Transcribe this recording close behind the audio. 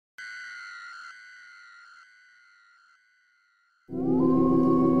Words,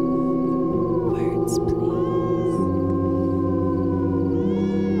 please.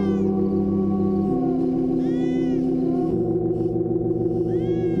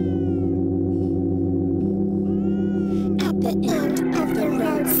 At the end of the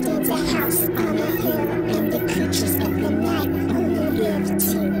road stands a house on a hill, and the creatures of the night only live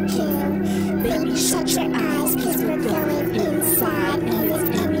to kill. Baby, shut your eyes, 'cause we're going inside, and it's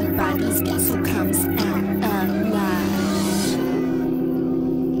anybody's guess who comes out alive.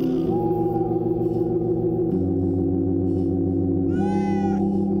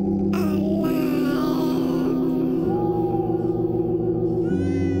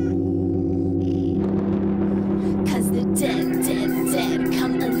 Dead,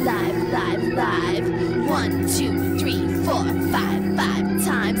 come alive, live. 1, 2, 3, 4, 5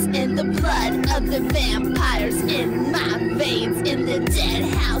 times in the blood of the vampires in my veins. In the dead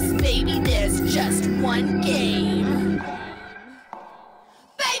house, baby, there's just one game.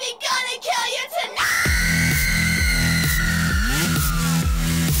 Baby, gonna kill you tonight.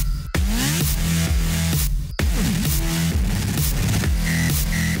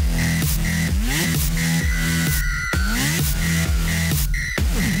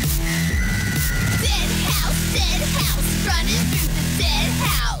 Running through the dead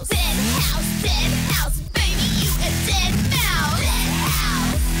house. Dead house, baby, you a dead mouse. Dead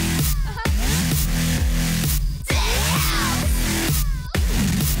house. Dead house.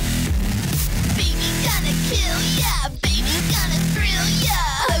 Baby, gonna kill ya. Baby, gonna thrill ya.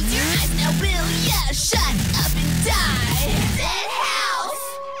 Close your eyes now, will ya? Shut up and die. Dead house.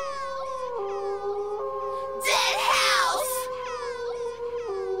 Dead house.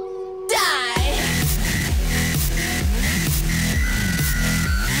 Die.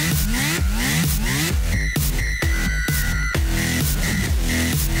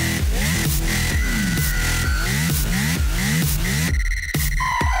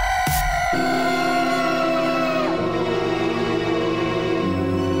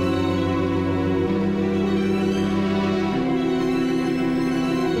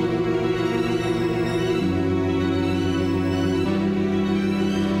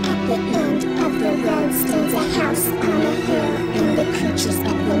 At the end of the road stands a house on a hill, and the creatures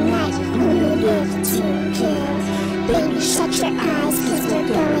of the night only live to kill. Baby, shut your eyes, 'cause we're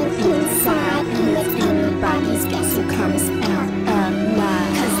going inside, and it's anybody's guess who comes out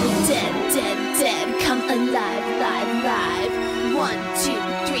alive. 'Cause the dead, come alive, live. 1, 2,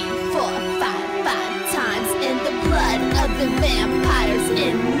 3, 4, 5 times in the blood of the vampires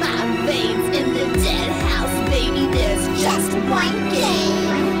in my veins. In the dead house, baby, there's just one game.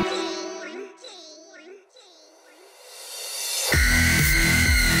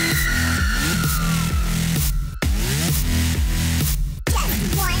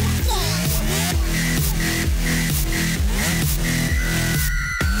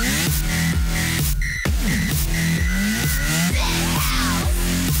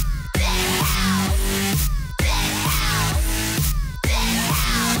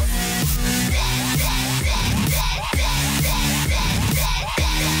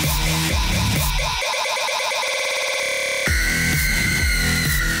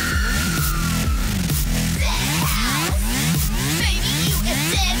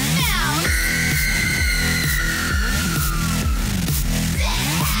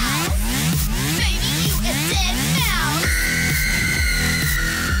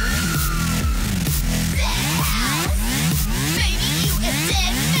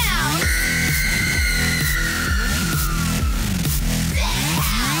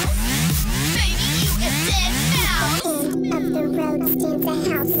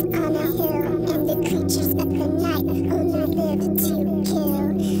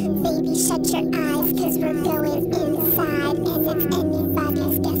 Shut your eyes, 'cause we're going in.